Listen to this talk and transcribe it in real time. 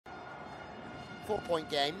4-point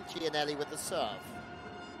game. Gianelli with the serve.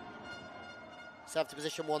 Serve to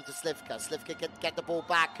position 1 to Śliwka. Śliwka can get the ball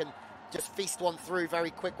back and just feast one through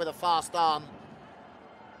very quick with a fast arm.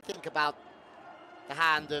 Think about the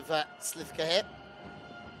hand of Śliwka here.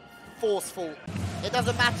 Forceful. It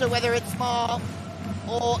doesn't matter whether it's Mar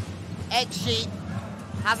or Egshi.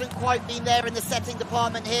 Hasn't quite been there in the setting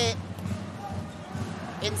department here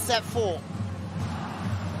in set 4.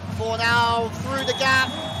 Fornal through the gap.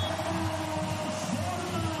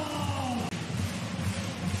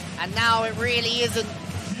 And now it really isn't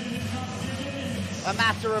a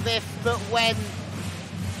matter of if, but when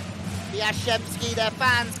the Yashemski, their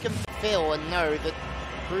fans can feel and know that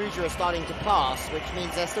Perugia are starting to pass, which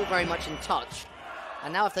means they're still very much in touch.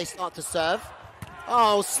 And now if they start to serve,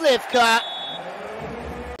 oh, Śliwka!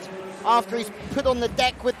 After he's put on the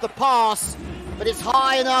deck with the pass, but it's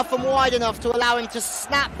high enough and wide enough to allow him to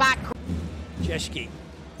snap back. Jeski,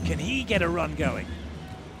 can he get a run going?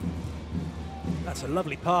 That's a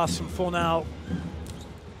lovely pass from Fornal.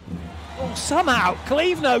 Oh, somehow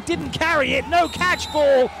Clevenot didn't carry it, no catch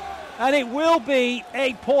ball, and it will be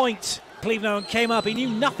a point. Clevenot came up, he knew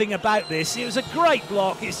nothing about this. It was a great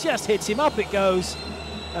block, it just hits him, up it goes,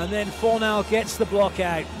 and then Fornal gets the block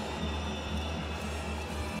out.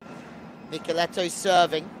 Micheletto's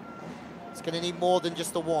serving. It's going to need more than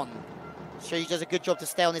just a one. Shoji does a good job to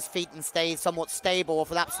stay on his feet and stay somewhat stable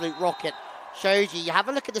off an absolute rocket. Shoji, you have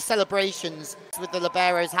a look at the celebrations with the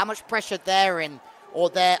liberos, how much pressure they're in or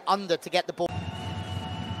they're under to get the ball.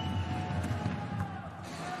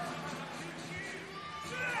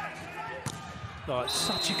 Oh, it's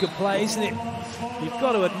such a good play, isn't it? You've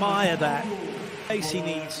got to admire that. Pace he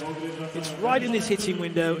needs. It's right in his hitting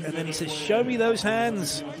window, and then he says, show me those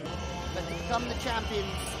hands. But to become the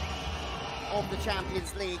champions of the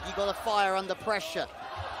Champions League, you've got to fire under pressure.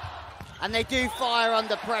 And they do fire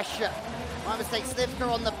under pressure. My mistake,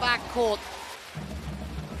 Śliwka on the backcourt.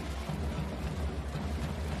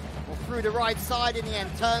 Well, through the right side in the end,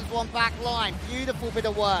 turns one back line. Beautiful bit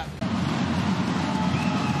of work.